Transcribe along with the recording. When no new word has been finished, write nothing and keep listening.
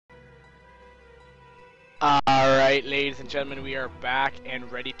Alright, ladies and gentlemen, we are back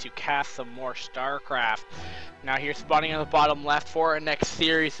and ready to cast some more StarCraft. Now here, spawning on the bottom left for our next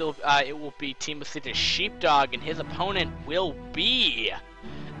series, it will be Team of Sheepdog, and his opponent will be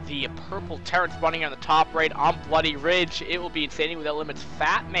the purple Terran spawning on the top right on Bloody Ridge. It will be Insanity Without Limits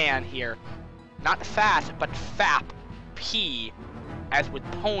FapMan here. Not fat, but Fap. P, as with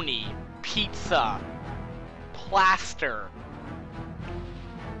pony, pizza, plaster.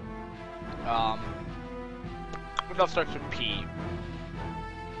 What else starts with P?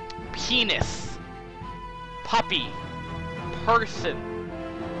 Penis. Puppy. Person.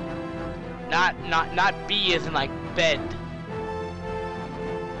 Not B as in like bed.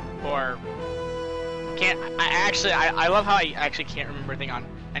 Or I love how I actually can't remember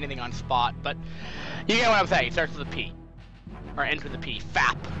anything on spot, but you get what I'm saying. It starts with a P. Or ends with a P.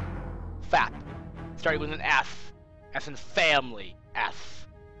 Fap. Fap. Starting with an F. As in family. F.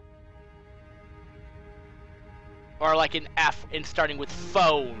 Or like an F in starting with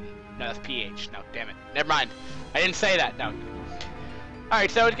phone. No, that's PH. No, damn it. Never mind. I didn't say that. No. Alright,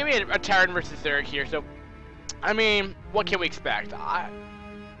 so it's going to be a Terran versus Zerg here. So, I mean, what can we expect?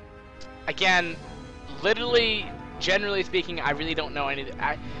 Again, literally, generally speaking, I really don't know anything.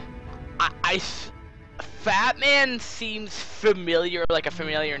 FapMan seems familiar, like a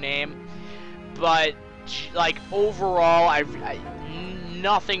familiar name. But, like, overall,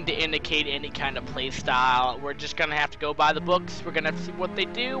 nothing to indicate any kind of play style. We're just gonna have to go by the books. We're gonna have to see what they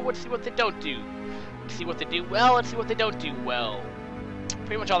do. Let's see what they don't do. Let's see what they do well. Let's see what they don't do well.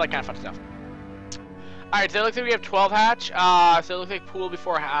 Pretty much all that kind of fun stuff. All right, so it looks like we have 12 hatch. So it looks like pool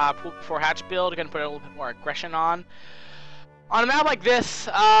before hatch build. Gonna put a little bit more aggression on a map like this.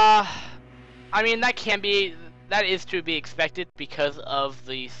 I mean that is to be expected because of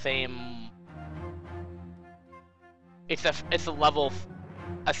the same. It's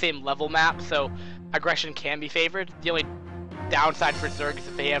a same level map, so aggression can be favored. The only downside for Zerg is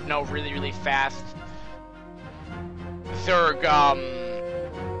that they have no really fast Zerg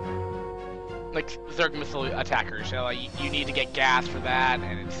Zerg missile attackers. So you need to get gas for that,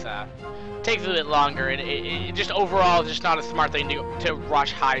 and it's takes a little bit longer. And it just overall just not a smart thing to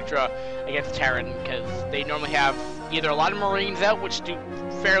rush Hydra against Terran, because they normally have either a lot of Marines out, which do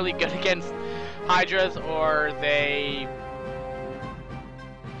fairly good against Hydras, or they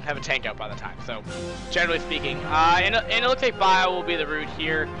have a tank out by the time. So, generally speaking, and it looks like Bio will be the route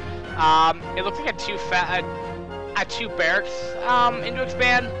here. It looks like a two barracks into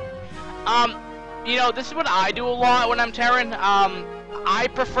expand. You know, this is what I do a lot when I'm Terran. I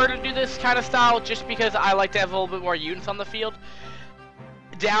prefer to do this kind of style just because I like to have a little bit more units on the field.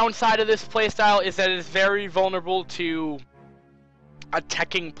 Downside of this playstyle is that it is very vulnerable to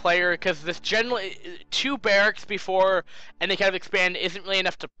attacking player, because this generally two barracks before any kind of expand isn't really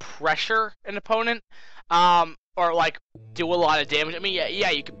enough to pressure an opponent, or like do a lot of damage. I mean, yeah,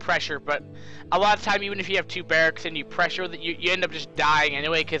 you can pressure, but a lot of time, even if you have two barracks and you pressure, that you end up just dying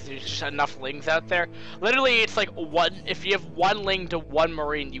anyway, because there's just enough lings out there. Literally, it's like if you have one ling to one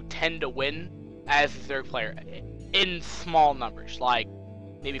marine, you tend to win as a Zerg player in small numbers, like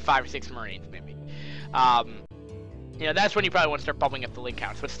maybe 5 or 6 marines, maybe. You know, that's when you probably want to start bumping up the ling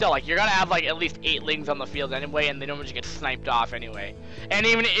counts. But still, like, you're gonna have like at least 8 lings on the field anyway, and they normally just get sniped off anyway. And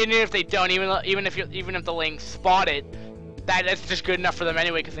even if they don't, even if the lings spot it, that's just good enough for them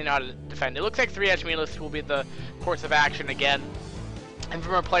anyway, because they know how to defend. It looks like 3-edge meatless will be the course of action again. And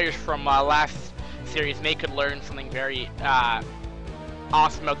from our players from last series, they could learn something very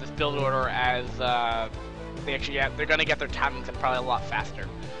awesome about this build order, as they're gonna get their timings up probably a lot faster.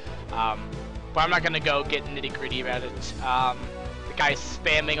 But I'm not gonna go get nitty-gritty about it. The guy's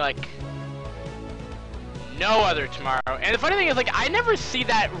spamming like no other tomorrow. And the funny thing is, like, I never see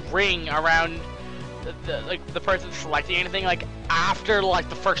that ring around the person selecting anything like after like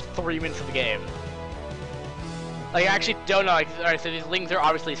the first 3 minutes of the game. Like, I actually don't know. Like, alright, so these lings are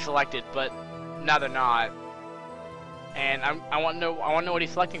obviously selected, but now they're not. And I want to know what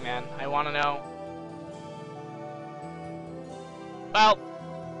he's selecting, man. I want to know. Well.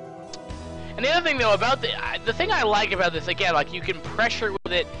 And the other thing, though, about the thing I like about this, again, like, you can pressure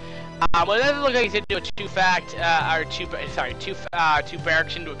with it. Well, it doesn't look like he's gonna do a two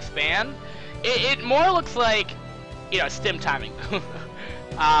barracks into expand. It more looks like, you know, stim timing.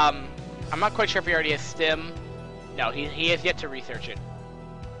 I'm not quite sure if he already has stim. No, he has yet to research it.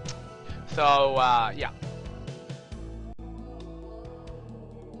 So, yeah.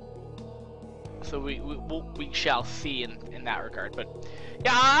 So we shall see in that regard, but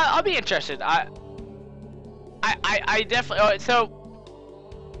yeah, I'll be interested. I definitely. So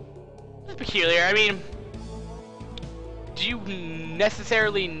it's peculiar. I mean, do you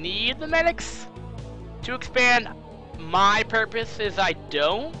necessarily need the medics? To expand, my purpose is I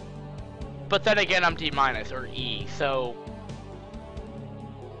don't, but then again I'm D- or E, so...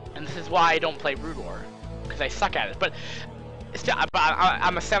 And this is why I don't play Brood War, because I suck at it, but still,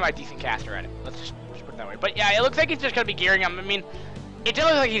 I'm a semi-decent caster at it, let's just put it that way. But yeah, it looks like he's just going to be gearing up. I mean, it does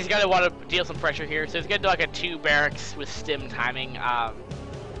look like he's going to want to deal some pressure here, so he's going to do like a 2 barracks with stim timing.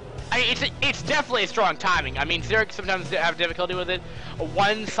 It's definitely a strong timing. I mean, Zerg sometimes have difficulty with it.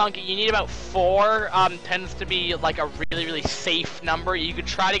 1 sunk, you need about 4, tends to be like a really, really safe number. You could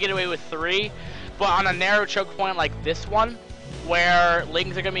try to get away with 3, but on a narrow choke point like this one, where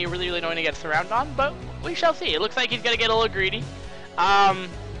Lings are going to be really, really annoying to get surrounded on, but we shall see. It looks like he's going to get a little greedy. And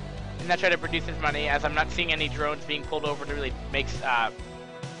not try to produce his money, as I'm not seeing any drones being pulled over to really make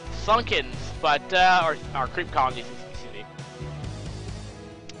sunkens, but, or creep colonies, excuse me.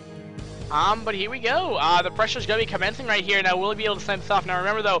 But here we go. The pressure's going to be commencing right here. Now, will he be able to send this off? Now,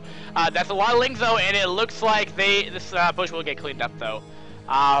 remember, though, that's a lot of Lings, though, and it looks like this bush will get cleaned up, though.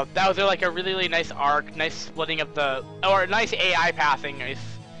 That was like a really, really nice arc, nice splitting of the, or nice AI pathing. Nice.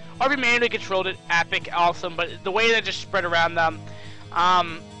 RB manually controlled it, epic, awesome, but the way that just spread around them,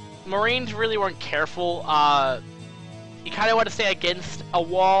 Marines really weren't careful. You kind of want to stay against a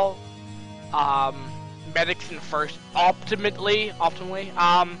wall. Medics in first, optimally.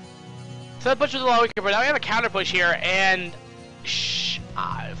 So that push was a lot weaker, but now we have a counter push here, and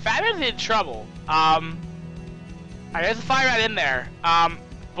FapMan's in trouble. There's a fire rat in there,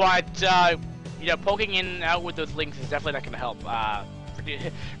 but you know, poking in and out with those Lings is definitely not going to help.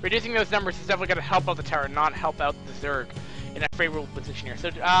 Reducing those numbers is definitely going to help out the Terran, not help out the Zerg in a favorable position here. So,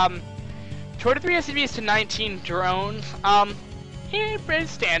 23 SCVs to 19 drones. Yeah, pretty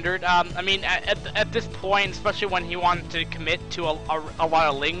standard. I mean, at this point, especially when he wanted to commit to a lot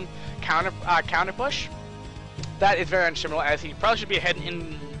of Ling counter push, that is very unsimilar. As he probably should be ahead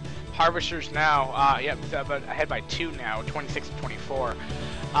in Harvesters now. Yep, but ahead by 2 now, 26 to 24.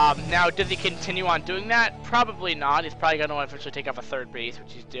 Now, does he continue on doing that? Probably not. He's probably going to eventually take off a 3rd base,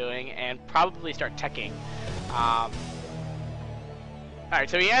 which he's doing, and probably start teching. Alright,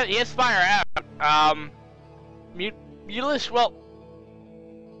 so he has Fire out. Mutalisk, well,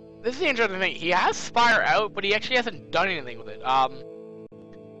 this is the interesting thing. He has Spire out, but he actually hasn't done anything with it.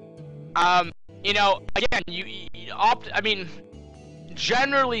 You know, again, I mean,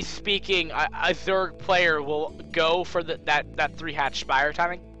 generally speaking, a Zerg player will go for that 3-hatch Spire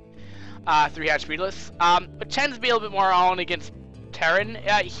timing, 3-hatch speedless, but tends to be a little bit more on against Terran.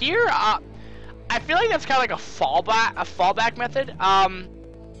 Here, I feel like that's kind of like a fallback method.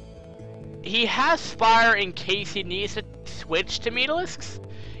 He has Spire in case he needs to switch to Metalisks.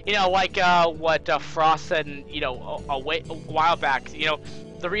 You know, like what Frost said, you know, a while back. You know,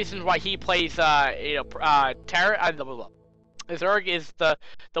 the reason why he plays, you know, Terra, Zerg is the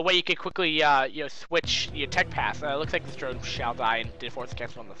way you can quickly, you know, switch your tech pass. Looks like this drone shall die and did force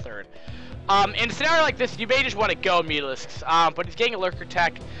cancel on the 3rd. In a scenario like this, you may just want to go Mutalisks, but he's getting a lurker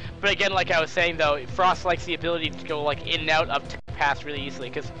tech. But again, like I was saying though, Frost likes the ability to go like in and out of tech pass really easily.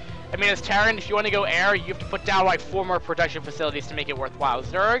 Because I mean, as Terran, if you want to go air, you have to put down like 4 more production facilities to make it worthwhile.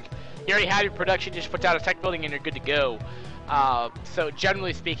 Zerg, you already have your production, just put down a tech building and you're good to go. So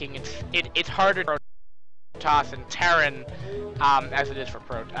generally speaking, it's harder to Toss and Terran as it is for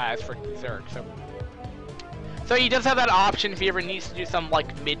Zerg. So he does have that option if he ever needs to do some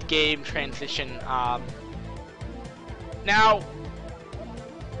like mid-game transition. Now,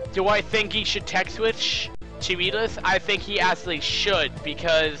 do I think he should tech switch to Edis? I think he absolutely should,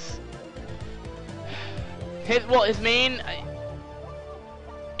 because his main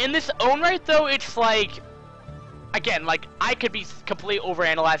in this own right though, it's like, again, like I could be completely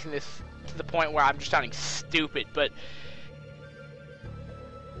overanalyzing this to the point where I'm just sounding stupid, but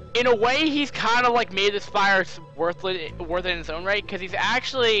in a way, he's kind of like made this fire worth it in its own right, because he's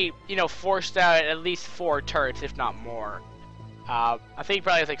actually, you know, forced out at least 4 turrets, if not more. I think he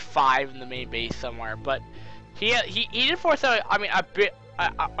probably has like 5 in the main base somewhere, but he did force out, I mean,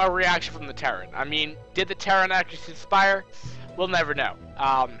 a reaction from the Terran. I mean, did the Terran actually inspire? We'll never know.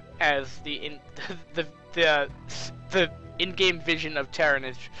 As the in-game vision of Terran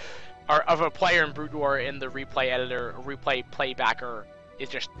is, or of a player in Brood War in the replay editor, replay playbacker, is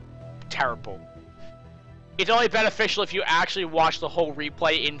just terrible. It's only beneficial if you actually watch the whole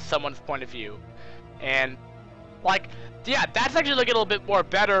replay in someone's point of view. And, like, yeah, that's actually looking a little bit more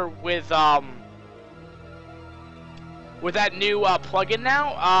better with that new plugin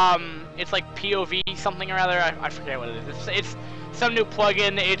now. It's like POV something or other. I forget what it is. It's some new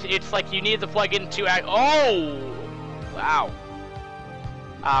plugin. It's like you need the plugin to act. Oh, wow.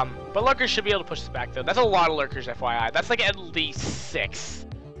 But lurkers should be able to push this back though. That's a lot of lurkers, FYI. That's like at least 6.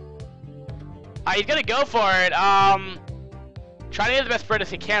 He's gonna go for it. Trying to get the best spread as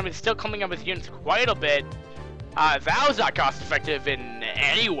he can, but he's still coming up with units quite a bit. That was not cost effective in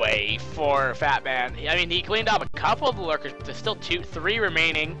any way for FapMan. I mean, he cleaned up a couple of the lurkers, but there's still 3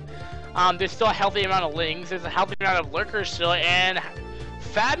 remaining. There's still a healthy amount of lings. There's a healthy amount of lurkers still, and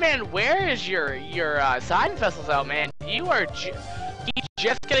FapMan, where is your side vessels out, man? You are he's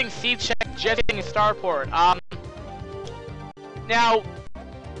just getting siege checked, just getting a starport. Now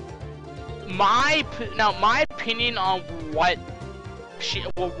my opinion on what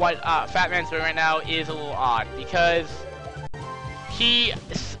FapMan's doing right now is a little odd, because he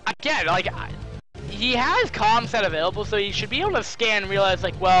has comm set available, so he should be able to scan and realize,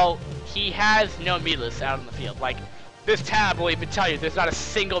 like, well, he has no meatless out on the field. Like, this tab will even tell you there's not a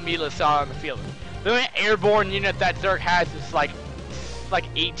single meatless out on the field. The only airborne unit that Zerg has is like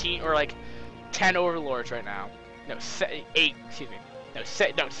 18 or like 10 overlords right now. No, 8. Excuse me. No,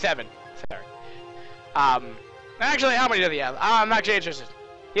 7. Sorry. Actually, how many does he have? I'm actually interested.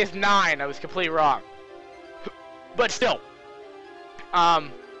 He has 9. I was completely wrong. But still,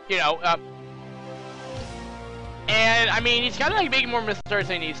 you know, and I mean, he's kind of like making more mistakes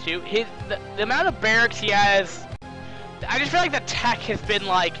than he needs to. The amount of barracks he has, I just feel like the tech has been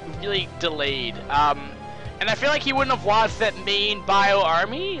like really delayed. And I feel like he wouldn't have lost that main bio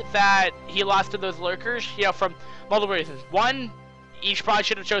army that he lost to those lurkers, you know, from multiple reasons. One, each probably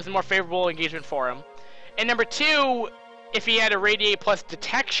should have chosen more favorable engagement for him. And number 2, if he had a radiate plus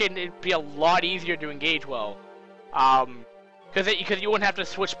detection, it'd be a lot easier to engage well. Because you wouldn't have to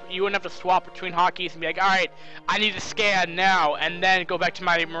swap between hotkeys and be like, all right, I need to scan now, and then go back to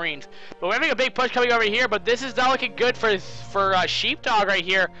my Marines. But we're having a big push coming over here, but this is not looking good for sheepdog right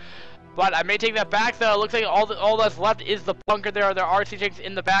here. But I may take that back, though. It looks like all that's left is the bunker there. There are RC tanks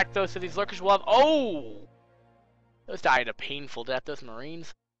in the back, though, so these lurkers will have... Oh! Those died a painful death, those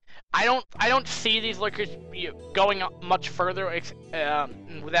Marines. I don't see these lurkers going much further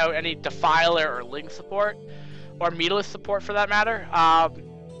without any Defiler or Ling support, or meatless support for that matter. So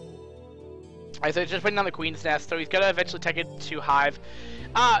he's just putting on the Queen's Nest, so he's gonna eventually take it to Hive.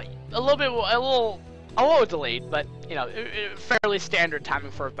 A little delayed, but you know, fairly standard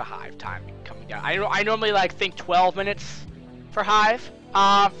timing for the Hive timing coming down. I normally like think 12 minutes for Hive,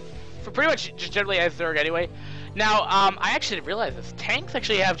 for pretty much just generally as Zerg anyway. Now, I actually didn't realize this. Tanks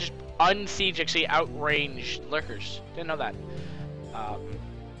actually have just unsiege actually outranged lurkers. Didn't know that.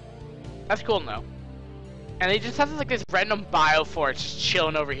 That's cool to know. And they just have like this random biofort just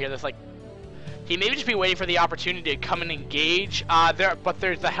chilling over here. That's like, he maybe just be waiting for the opportunity to come and engage. But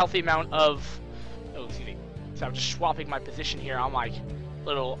there's a healthy amount of. Oh, excuse me. So I'm just swapping my position here on my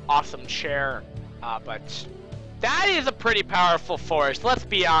little awesome chair. But that is a pretty powerful force. Let's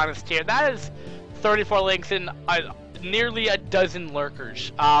be honest here. That is 34 links and nearly a dozen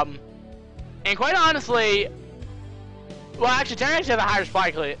lurkers. And quite honestly, well, actually, technically has a higher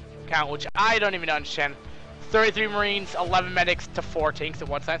supply count, which I don't even understand. 33 Marines, 11 medics to 4 tanks at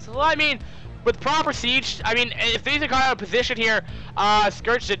one side. So, I mean, with proper siege, I mean, if these are kind of a position here,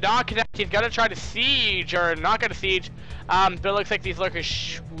 Scourge did not connect. He's gonna try to siege, or not gonna siege. But it looks like these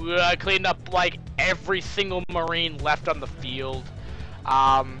lurkers cleaned up like every single Marine left on the field.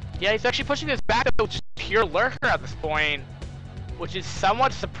 Yeah, he's actually pushing this back to just pure lurker at this point, which is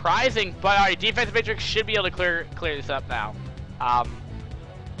somewhat surprising. But our defensive matrix should be able to clear this up now. Or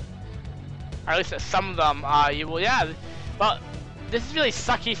at least some of them. Yeah. Well, this is really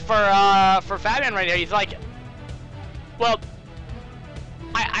sucky for FapMan right here. He's like, well,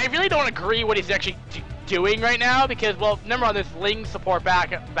 I really don't agree what he's actually doing right now, because, well, number one, there's Ling support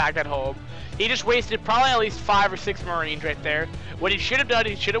back at home. He just wasted probably at least 5 or 6 Marines right there. What he should have done,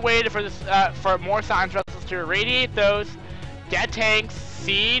 he should have waited for this for more science vessels to irradiate those, get tanks,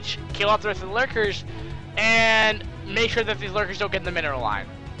 siege, kill off the rest of the lurkers, and make sure that these lurkers don't get in the mineral line.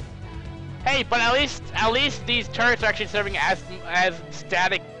 Hey, but at least these turrets are actually serving as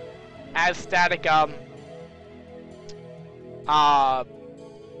static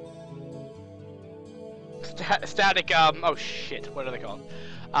oh shit, what are they called?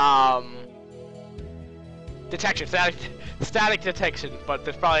 Detection, static detection, but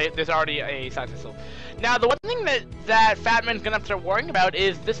there's already a science missile. Now, the one thing that FapMan's gonna have to start worrying about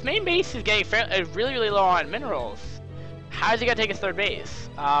is this main base is getting really, really low on minerals. How is he gonna take his third base?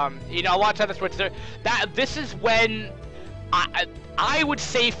 You know, a lot of times this is when I would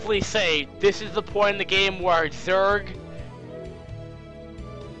safely say this is the point in the game where Zerg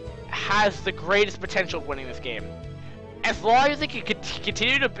has the greatest potential of winning this game. As long as they can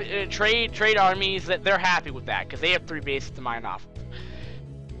continue to trade armies, that they're happy with that, because they have 3 bases to mine off.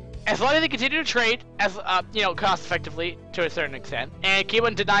 As long as they continue to trade, as you know, cost effectively to a certain extent, and keep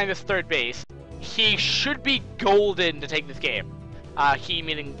on denying this third base, he should be golden to take this game. He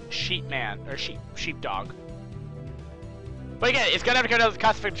meaning sheepman or sheepdog. But again, it's gonna have to come down to the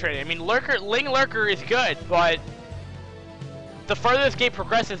cost-effective trading. I mean, Ling Lurker is good, but the further this game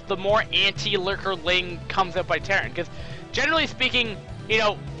progresses, the more anti-Lurker Ling comes up by Terran. Because generally speaking, you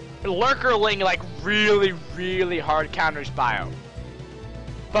know, Lurker Ling like really, really hard counters Bio.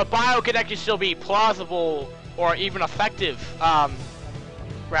 But Bio could actually still be plausible or even effective,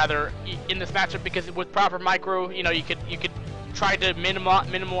 rather, in this matchup, because with proper micro, you know, you could try to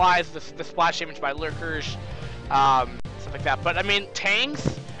minimize the splash damage by Lurkers, stuff like that. But I mean,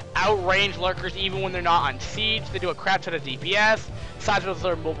 tanks outrange Lurkers even when they're not on siege. They do a crap ton of DPS. Besides with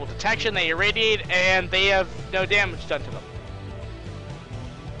their mobile detection, they irradiate, and they have no damage done to them.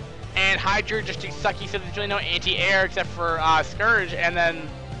 And Hydra just do sucky, so there's really no anti-air except for Scourge, and then...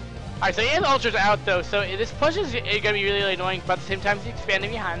 Alright, so he has Ultras out though, so this push is going to be really, really annoying, but at the same time he's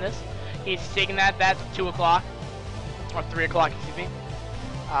expanding behind this. He's taking that's 2 o'clock, or 3 o'clock, excuse me.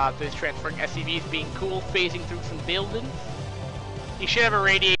 So he's transferring SCVs, being cool, phasing through some buildings. He should have a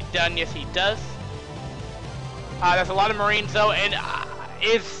Radiate done, yes he does. That's a lot of Marines though, and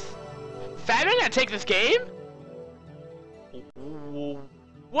is FapMan going to take this game?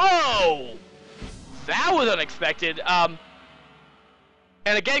 Whoa! That was unexpected.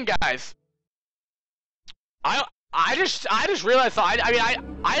 And again, guys, I just realized.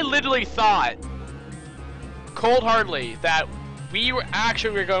 I literally thought, cold-heartedly, that we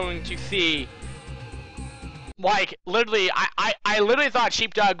were going to see, like, literally, I literally thought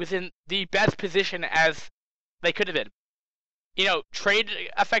Sheepdog was in the best position as they could have been. You know, trade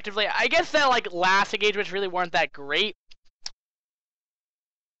effectively. I guess that like last engagements really weren't that great.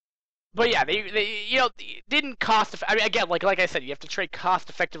 But yeah, they you know, didn't cost. I mean, again, like I said, you have to trade cost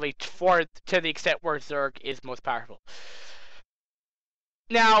effectively to the extent where Zerg is most powerful.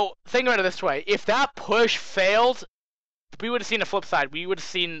 Now, think about it this way: if that push failed, we would have seen a flip side. We would have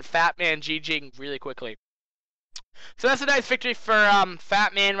seen FapMan GGing really quickly. So that's a nice victory for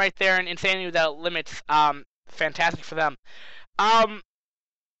FapMan right there, and Insanity Without Limits. Fantastic for them. I'm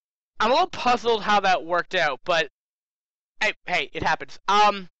a little puzzled how that worked out, but hey, it happens.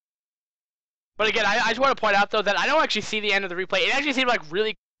 But again, I just want to point out, though, that I don't actually see the end of the replay. It actually seemed like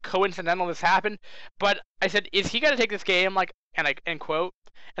really coincidental this happened. But I said, is he going to take this game? Like, and quote.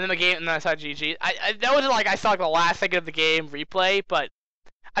 And then the game, and then I saw GG. That wasn't like I saw like the last second of the game replay, but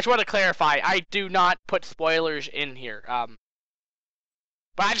I just want to clarify. I do not put spoilers in here.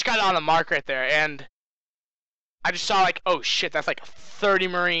 But I just got it on the mark right there, and I just saw like, oh shit, that's like 30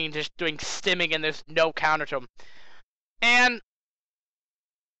 Marines just doing stimming, and there's no counter to them. And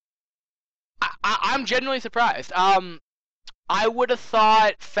I'm genuinely surprised. I would have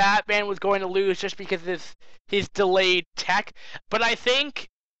thought FapMan was going to lose just because of his delayed tech, but I think,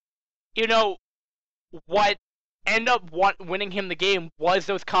 you know, what ended up winning him the game was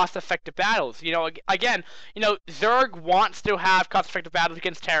those cost-effective battles. You know, again, you know, Zerg wants to have cost-effective battles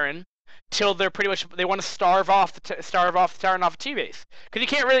against Terran till they're pretty much they want to starve off the Terran off a T-base, because you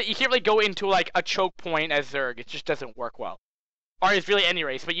can't really go into like a choke point as Zerg. It just doesn't work well. Or it's really any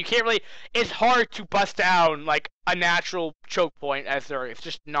race, but you can't really. It's hard to bust down like a natural choke point as Zerg. It's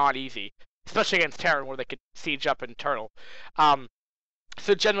just not easy, especially against Terran where they could siege up and turtle.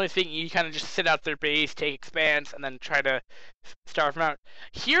 So generally speaking, you kind of just sit out their base, take expanse, and then try to starve them out.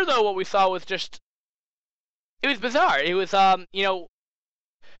 Here, though, what we saw was just it was bizarre. It was you know,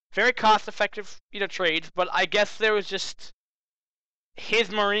 very cost-effective, you know, trades, but I guess there was just his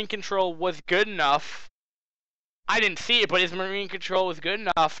marine control was good enough. I didn't see it, but his marine control was good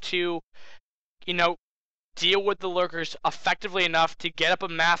enough to, you know, deal with the lurkers effectively enough to get up a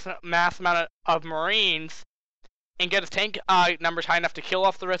mass amount of marines and get his tank numbers high enough to kill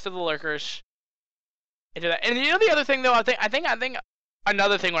off the rest of the lurkers. And you know the other thing though, I think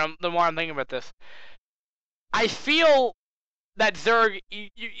another thing the more I'm thinking about this, I feel that Zerg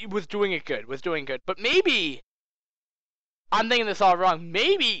was doing good, but maybe I'm thinking this all wrong.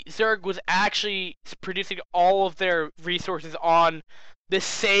 Maybe Zerg was actually producing all of their resources on the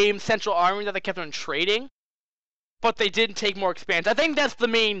same central army that they kept on trading, but they didn't take more expanse. I think that's the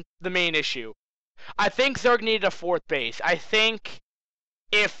main issue. I think Zerg needed a fourth base. I think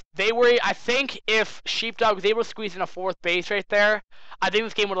if Sheepdog was able to squeeze in a fourth base right there, I think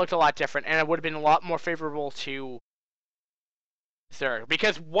this game would have looked a lot different, and it would have been a lot more favorable to Zerg,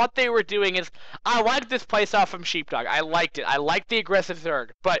 because what they were doing is, I liked this playstyle from Sheepdog. I liked it. I liked the aggressive Zerg,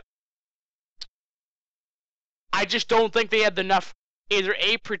 but I just don't think they had enough either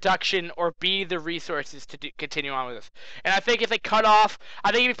A, production, or B, the resources to continue on with this. And I think if they cut off,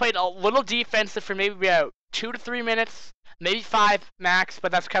 I think if he played a little defensive for maybe about 2 to 3 minutes, maybe 5 max,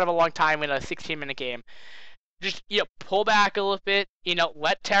 but that's kind of a long time in a 16-minute game. Just, pull back a little bit,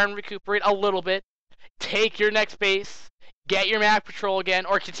 let Terran recuperate a little bit, take your next base, get your map patrol again,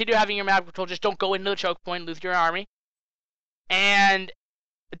 or continue having your map patrol, just don't go into the choke point, lose your army. And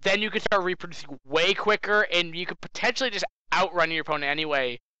then you can start reproducing way quicker, and you could potentially just outrun your opponent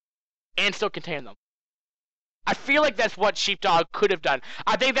anyway, and still contain them. I feel like that's what Sheepdog could have done.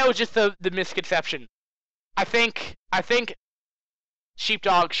 I think that was just the misconception. I think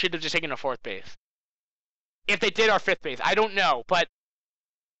Sheepdog should have just taken a 4th base. If they did our 5th base, I don't know, but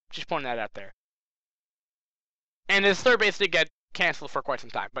just pointing that out there. And his 3rd base did get canceled for quite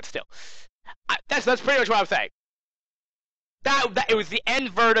some time, but still, that's pretty much what I'm saying. That it was the end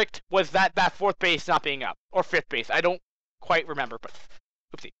verdict was that 4th base not being up, or 5th base. I don't quite remember, but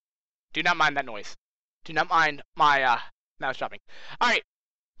oopsie. Do not mind that noise. Do not mind my mouse dropping. All right,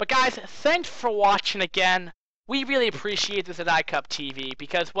 but guys, thanks for watching again. We really appreciate this at iCup TV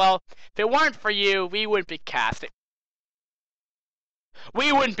because, well, if it weren't for you, we wouldn't be casting.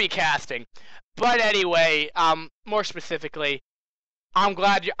 But anyway, more specifically, I'm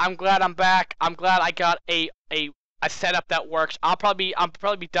glad I'm back. I'm glad I got a setup that works. I'll probably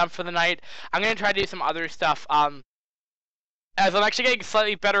be done for the night. I'm gonna try to do some other stuff. As I'm actually getting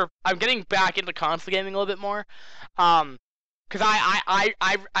slightly better. I'm getting back into console gaming a little bit more. Because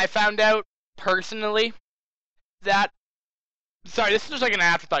I found out personally that, sorry, this is just like an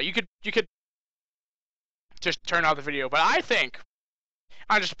afterthought. You could just turn off the video, but I think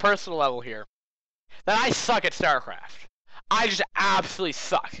on just a personal level here that I suck at StarCraft. I just absolutely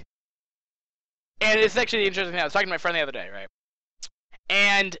suck. And it's actually interesting thing. I was talking to my friend the other day, right?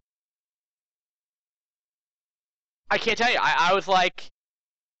 And I can't tell you. I was like,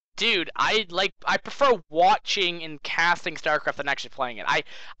 dude, I prefer watching and casting StarCraft than actually playing it.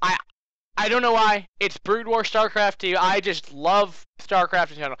 I don't know why. It's Brood War StarCraft 2. I just love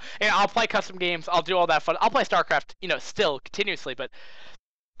StarCraft in general. And I'll play custom games. I'll do all that fun. I'll play StarCraft, still continuously. But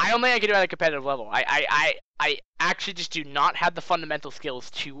I don't think I can do it at a competitive level. I actually just do not have the fundamental skills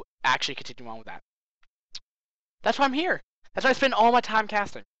to actually continue on with that. That's why I'm here. That's why I spend all my time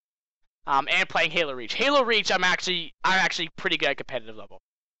casting. And playing Halo Reach. Halo Reach, I'm actually pretty good at competitive level.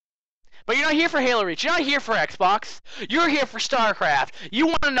 But you're not here for Halo Reach. You're not here for Xbox. You're here for StarCraft. You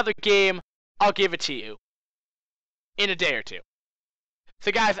want another game, I'll give it to you. In a day or two.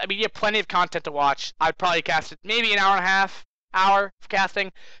 So guys, I mean, you have plenty of content to watch. I'd probably cast it maybe an hour and a half of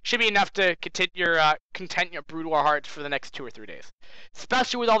casting. Should be enough to content your Brood War hearts for the next 2 or 3 days.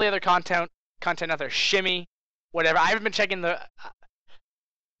 Especially with all the other content out there. Shimmy, whatever. I haven't been checking the...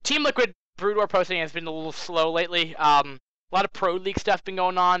 Team Liquid Brood War posting has been a little slow lately. A lot of Pro League stuff been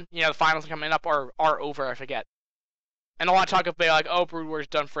going on. The finals coming up are over, I forget. And a lot of talk about like, oh, Brood War's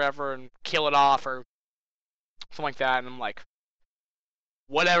done forever and kill it off or something like that. And I'm like,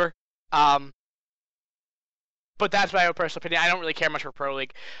 whatever. But that's my own personal opinion. I don't really care much for Pro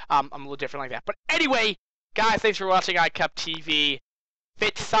League. I'm a little different like that. But anyway, guys, thanks for watching iCup TV.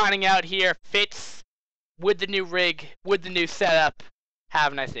 Fitz signing out here. Fitz with the new rig, with the new setup.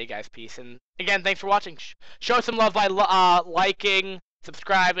 Have a nice day, guys. Peace. And again, thanks for watching. Show some love by liking,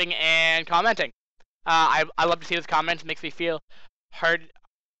 subscribing, and commenting. I love to see those comments. It makes me feel heard,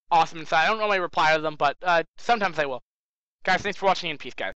 awesome inside. I don't normally reply to them, but sometimes I will. Guys, thanks for watching, and peace, guys.